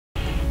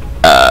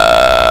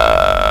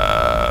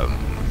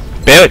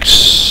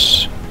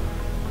Barracks.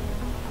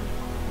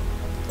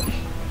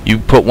 You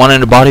put one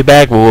in the body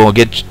bag, we'll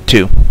get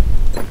two.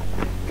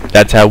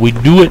 That's how we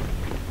do it.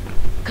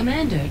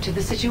 Commander to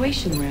the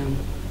Situation Room.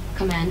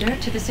 Commander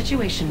to the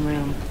Situation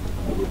Room.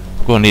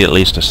 We're gonna need at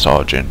least a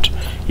sergeant.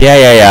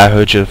 Yeah, I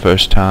heard you the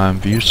first time.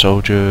 View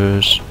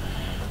soldiers.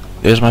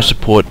 There's my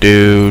support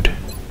dude.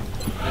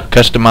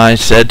 Customize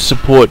said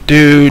support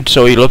dude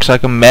so he looks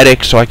like a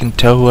medic so I can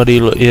tell what he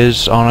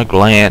is on a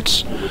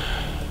glance.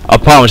 I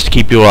promise to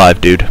keep you alive,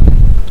 dude.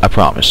 I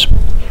promise.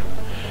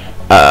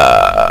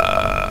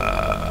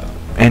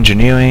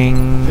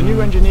 Engineering. The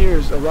new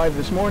engineers arrived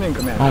this morning,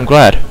 Commander. Oh, I'm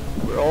glad.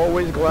 We're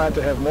always glad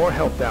to have more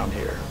help down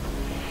here.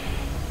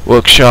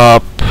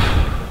 Workshop.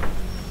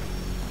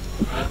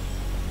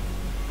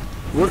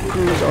 Work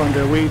crews are on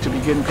their way to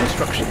begin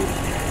construction.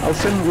 I'll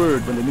send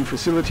word when the new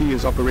facility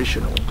is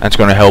operational. That's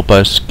going to help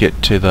us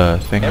get to the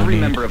thing. Every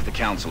member of the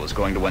council is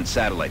going to want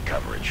satellite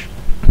coverage,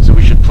 so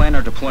we should plan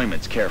our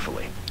deployments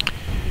carefully.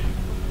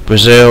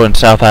 Brazil and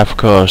South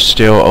Africa are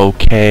still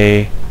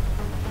okay.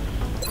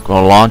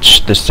 Gonna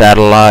launch the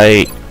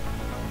satellite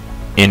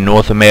in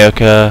North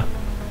America.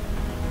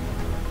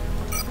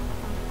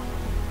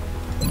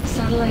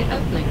 Satellite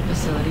uplink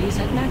facilities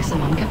at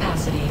maximum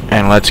capacity.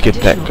 And let's get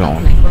that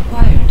going. Uplink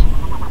required.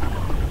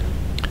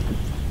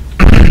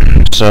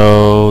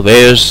 So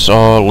there's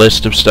our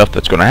list of stuff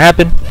that's gonna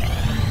happen.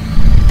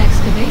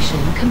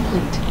 Excavation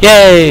complete.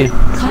 Yay!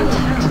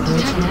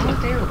 Contact now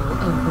available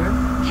over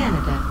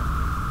Canada.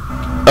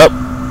 Up.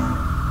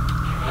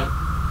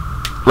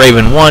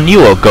 Raven 1, you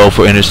will go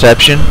for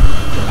interception.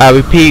 I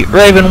repeat,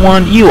 Raven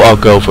 1, you all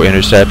go for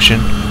interception.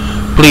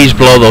 Please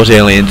blow those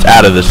aliens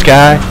out of the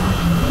sky.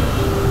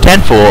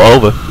 10-4,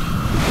 over.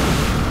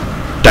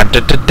 Dun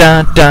dun dun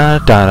dun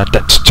dun dun dun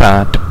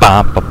dun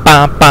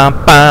dun dun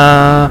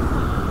dun.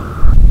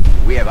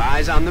 We have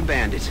eyes on the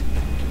bandit.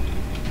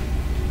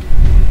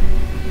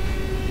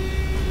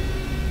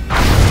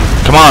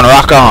 Come on,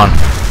 rock on.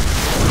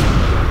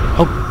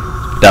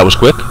 Oh, that was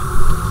quick.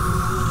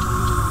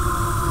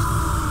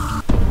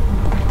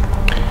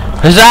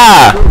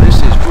 Huzzah! This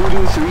is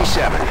Voodoo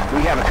 37.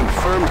 We have a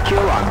confirmed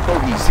kill on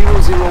bogey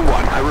 001.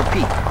 I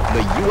repeat,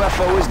 the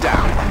UFO is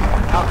down.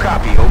 I'll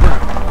copy, over.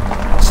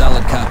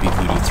 Solid copy,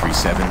 Voodoo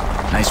 37.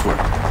 Nice work.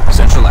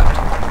 Central out.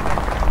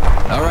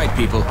 Alright,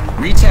 people.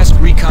 Retest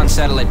Recon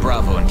Satellite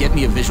Bravo and get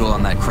me a visual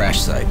on that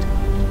crash site.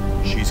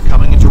 She's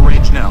coming into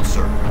range now,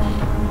 sir.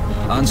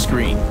 On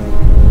screen.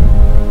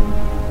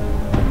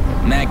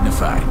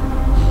 Magnify.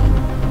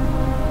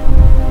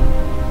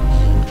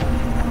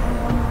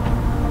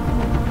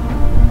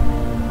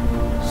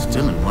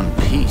 Still in one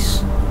piece.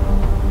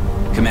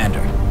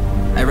 Commander,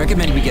 I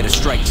recommend we get a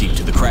strike team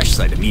to the crash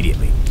site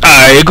immediately.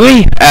 I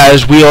agree,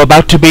 as we are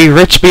about to be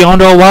rich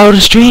beyond our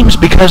wildest dreams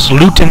because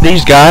looting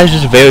these guys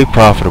is very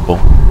profitable.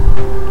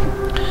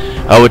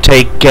 I would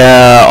take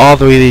all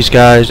three of these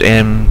guys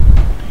and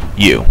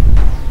you.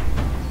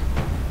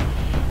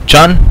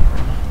 Chun,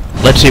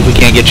 let's see if we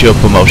can't get you a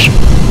promotion.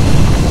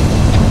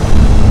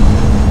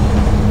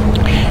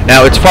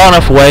 Now, it's far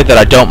enough away that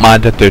I don't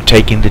mind that they're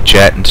taking the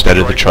jet instead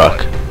of the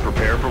truck.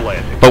 Prepare for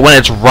landing. But when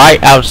it's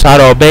right outside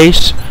our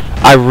base,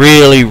 I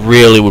really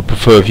would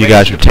prefer if you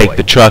guys would take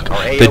the truck.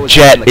 The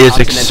jet is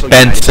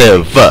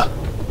expensive.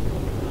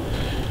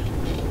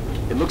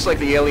 It looks like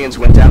the aliens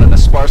went down in a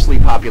sparsely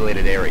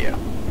populated area.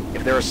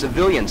 If there are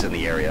civilians in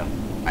the area,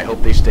 I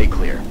hope they stay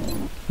clear.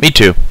 Me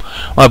too.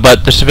 Well,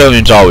 but the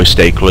civilians always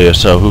stay clear,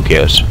 so who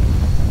cares?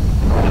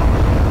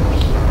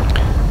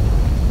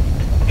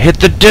 Hit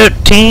the dirt,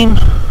 team!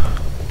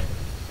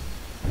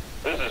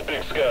 This is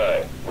Big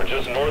Sky. We're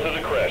just north of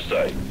the crash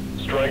site.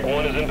 Strike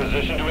 1 is in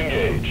position to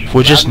engage. If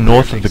we're just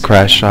north of the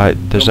crash site,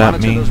 does that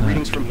mean those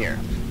readings from here.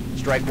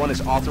 Strike 1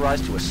 is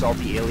authorized to assault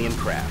the alien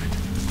craft.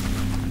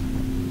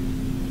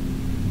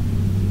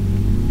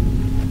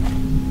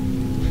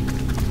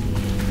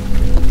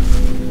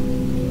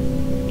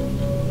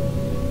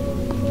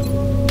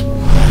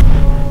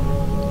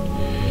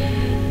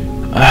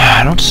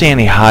 I don't see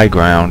any high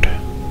ground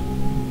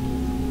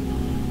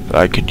that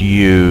I could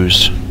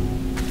use.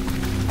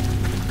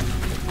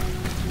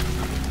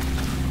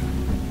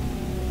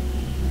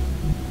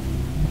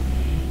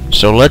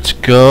 So let's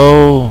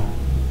go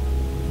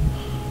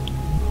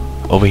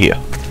over here.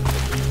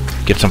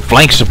 Get some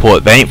flank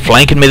support. They ain't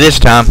flanking me this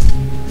time.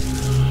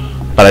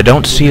 But I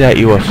don't see that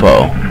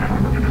UFO.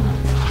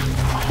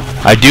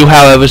 I do,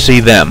 however, see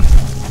them.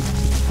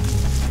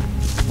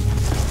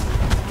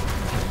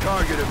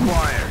 Target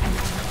acquired.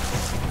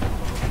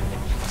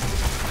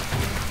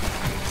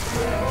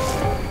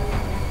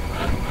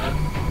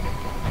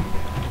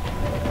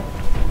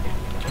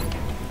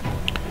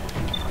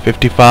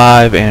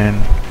 .55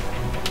 and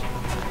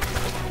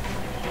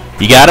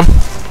you got him?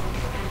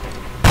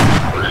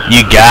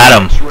 You got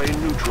him.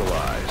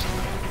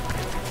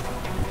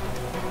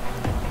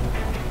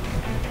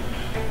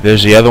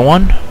 There's the other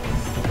one.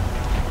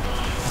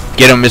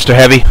 Get him, Mr.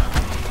 Heavy.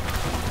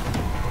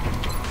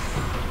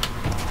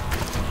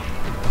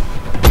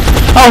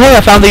 Oh, hey,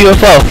 I found the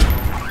UFO.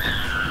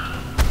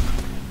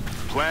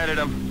 Planted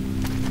him.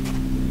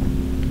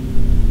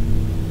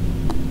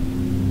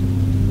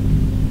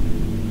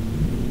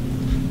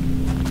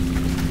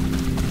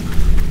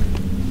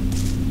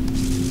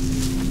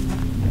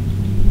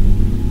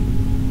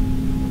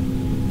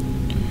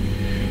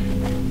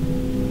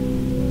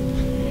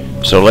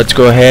 So let's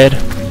go ahead.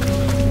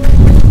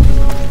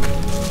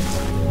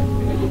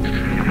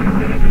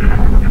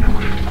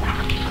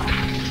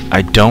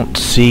 I don't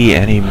see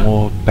any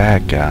more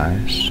bad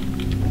guys.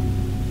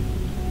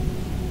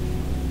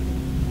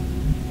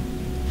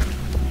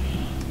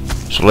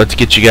 So let's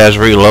get you guys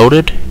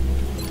reloaded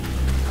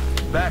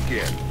Back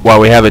in. while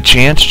we have a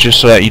chance,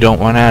 just so that you don't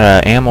run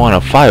out of ammo in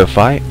a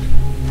firefight.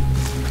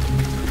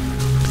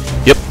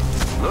 Yep.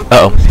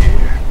 Uh-oh.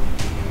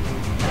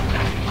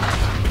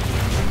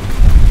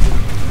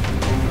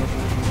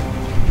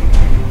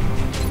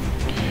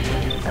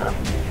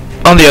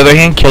 On the other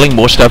hand, killing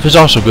more stuff is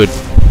also good.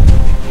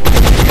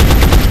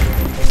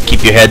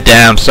 Keep your head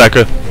down,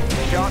 sucker.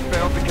 Shot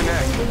failed to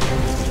connect.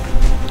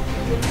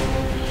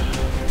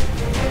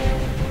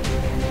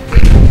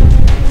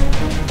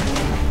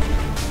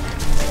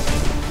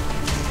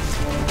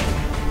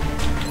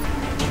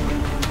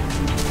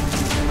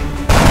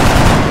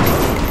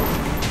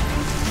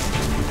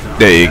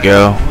 There you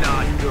go.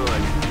 Not good.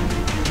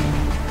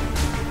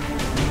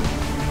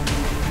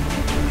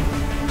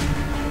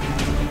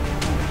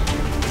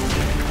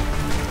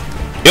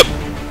 Yep.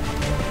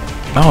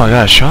 Oh, I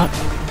got a shot.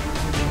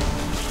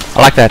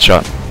 I like that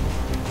shot.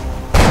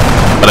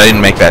 But I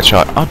didn't make that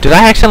shot. Oh, did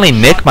I accidentally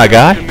nick my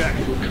guy?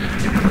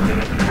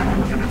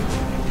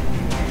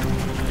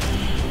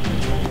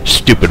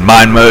 Stupid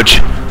mind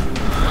merge.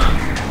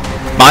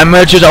 Mind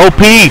merge is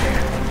OP!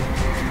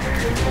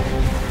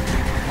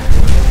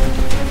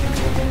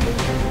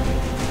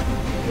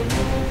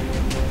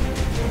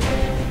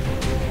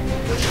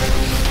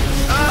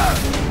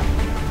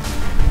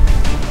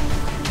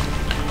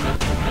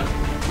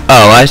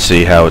 Oh, I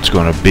see how it's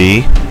gonna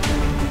be.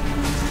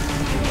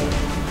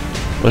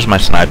 Where's my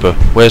sniper?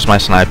 Where's my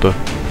sniper?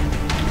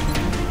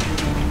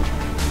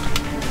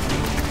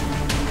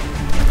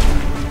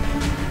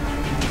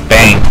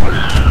 Bang.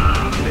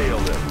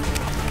 Nailed it.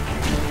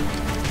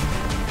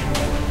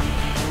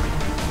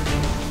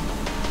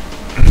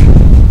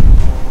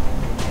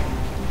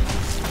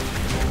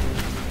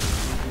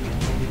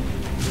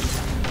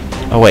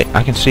 Oh wait,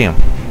 I can see him.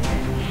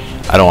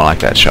 I don't like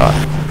that shot.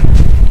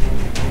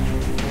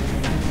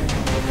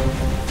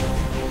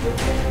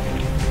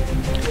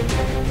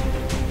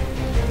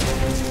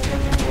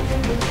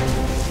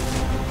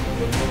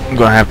 I'm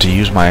gonna have to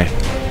use my...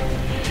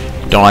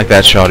 Don't like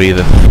that shot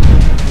either.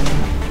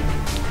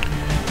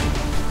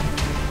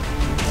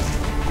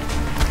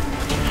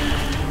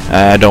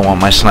 I don't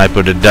want my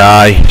sniper to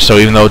die, so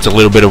even though it's a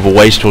little bit of a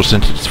wasteful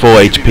since it's full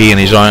HP and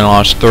he's only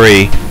lost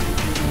 3,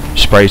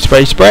 spray,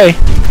 spray, spray.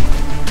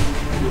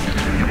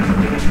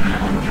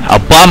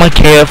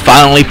 Obamacare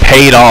finally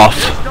paid off.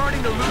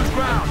 Starting to lose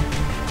ground.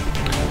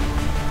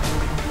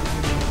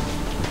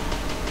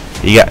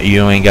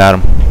 You ain't got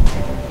him.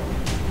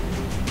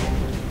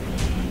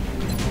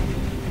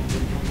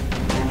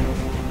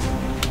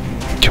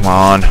 Come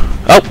on.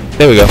 Oh,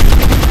 there we go.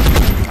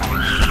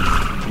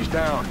 He's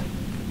down.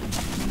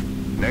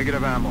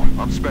 Negative ammo.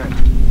 I'm spent.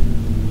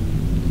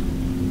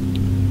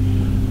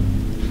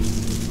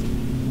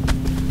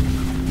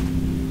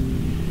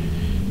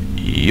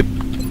 Yep.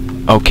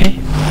 Okay.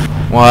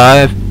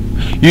 Well,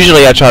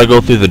 usually I try to go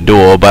through the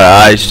door, but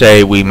I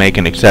say we make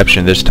an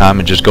exception this time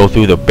and just go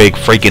through the big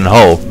freaking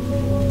hole.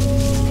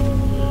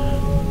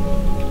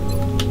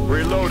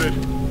 Reloaded.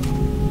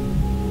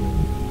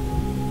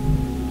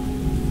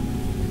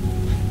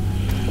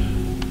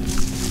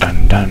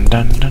 Dun dun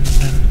dun dun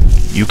dun.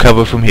 You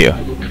cover from here.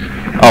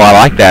 Oh, I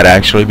like that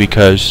actually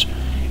because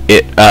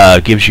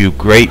it gives you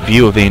great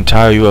view of the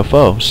entire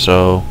UFO.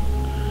 So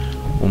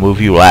we'll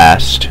move you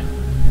last.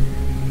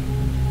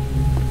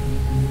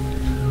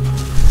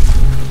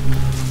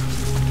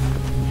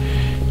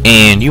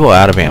 And you are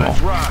out of ammo.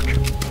 Let's rock.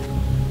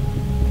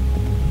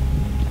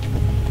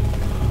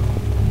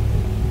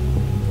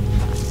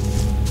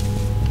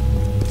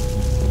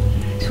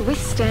 To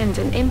withstand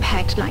an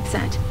impact like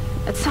that,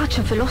 at such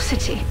a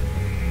velocity,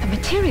 the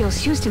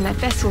materials used in that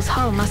vessel's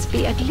hull must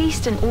be at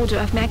least an order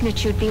of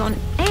magnitude beyond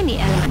any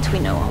element we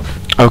know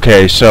of.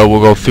 Okay, so we'll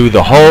go through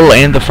the hole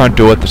and the front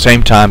door at the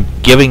same time,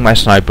 giving my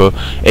sniper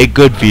a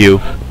good view.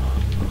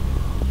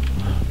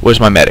 Where's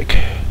my medic?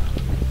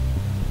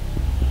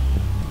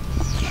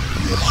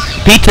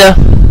 Peter!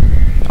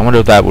 I wonder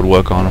if that would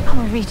work on him.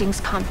 Our readings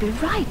can't be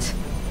right.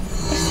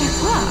 If they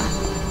were,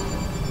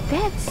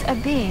 that's a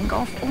being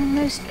of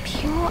almost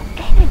pure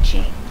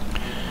energy.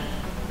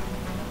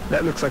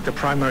 That looks like the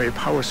primary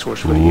power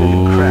source for the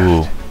alien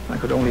craft. I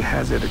could only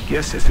hazard a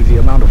guess as to the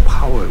amount of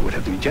power it would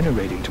have to be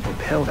generating to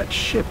propel that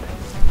ship.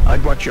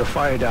 I'd watch your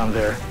fire down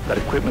there. That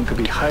equipment could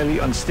be highly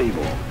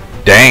unstable.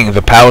 Dang,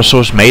 the power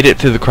source made it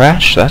through the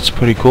crash? That's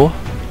pretty cool.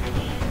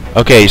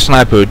 Okay,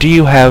 sniper, do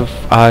you have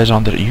eyes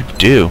on the... You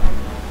do.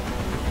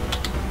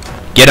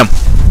 Get him.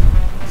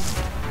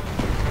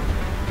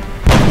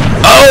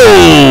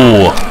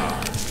 Oh!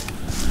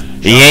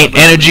 He ain't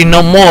energy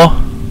no more.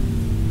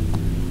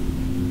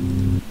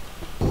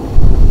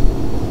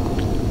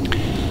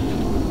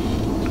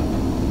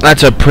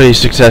 That's a pretty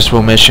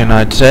successful mission,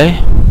 I'd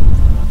say.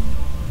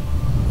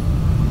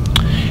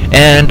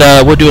 And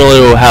we'll do a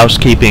little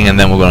housekeeping, and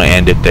then we're going to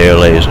end it there,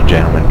 ladies and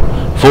gentlemen.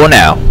 For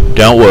now,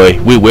 don't worry,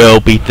 we will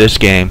beat this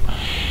game.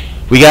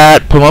 We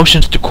got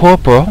promotions to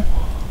corporal,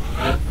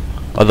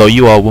 although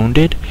you are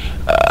wounded.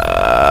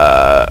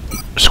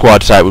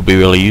 Squad sight would be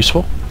really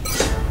useful.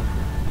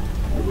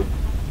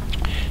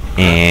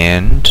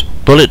 And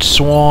bullet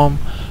swarm,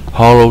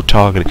 hollow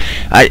targeting.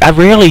 I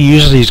rarely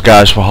use these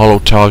guys for hollow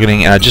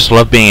targeting, and I just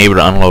love being able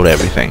to unload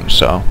everything.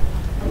 So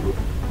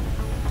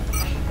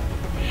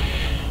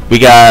we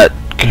got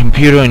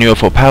computer and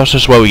UFO power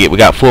source. What we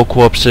got 4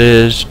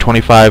 corpses,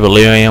 25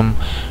 Illyrium,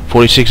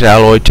 46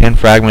 alloy, 10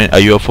 fragment, a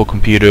UFO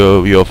computer,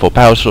 UFO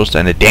power source,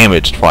 and a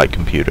damaged flight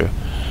computer.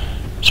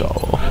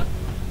 So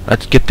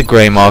let's get the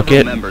gray market.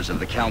 Several members of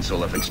the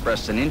council have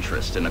expressed an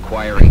interest in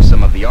acquiring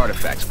some of the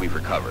artifacts we've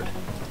recovered.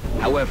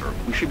 However,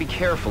 we should be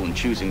careful in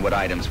choosing what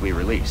items we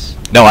release.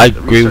 No, I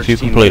agree with you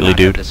completely,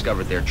 dude.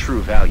 Discovered their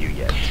true value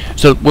yet.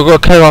 So we're gonna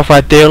cut it off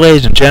right there,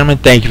 ladies and gentlemen.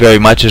 Thank you very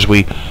much as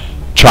we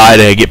try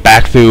to get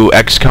back through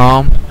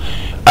XCOM.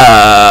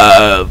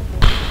 I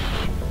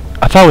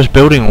thought I was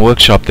building a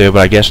workshop there,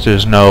 but I guess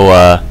there's no.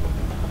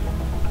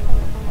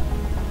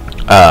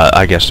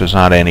 I guess there's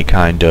not any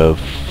kind of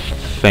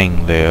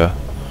thing there.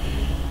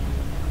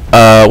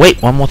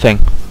 Wait, one more thing.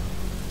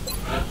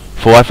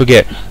 Before I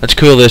forget, let's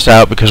clear this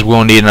out because we're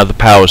gonna need another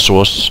power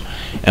source,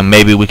 and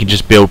maybe we can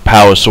just build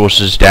power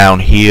sources down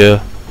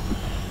here.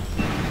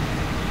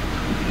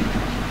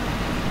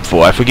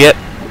 Before I forget.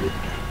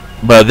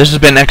 But this has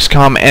been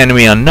XCOM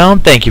Enemy Unknown.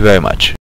 Thank you very much.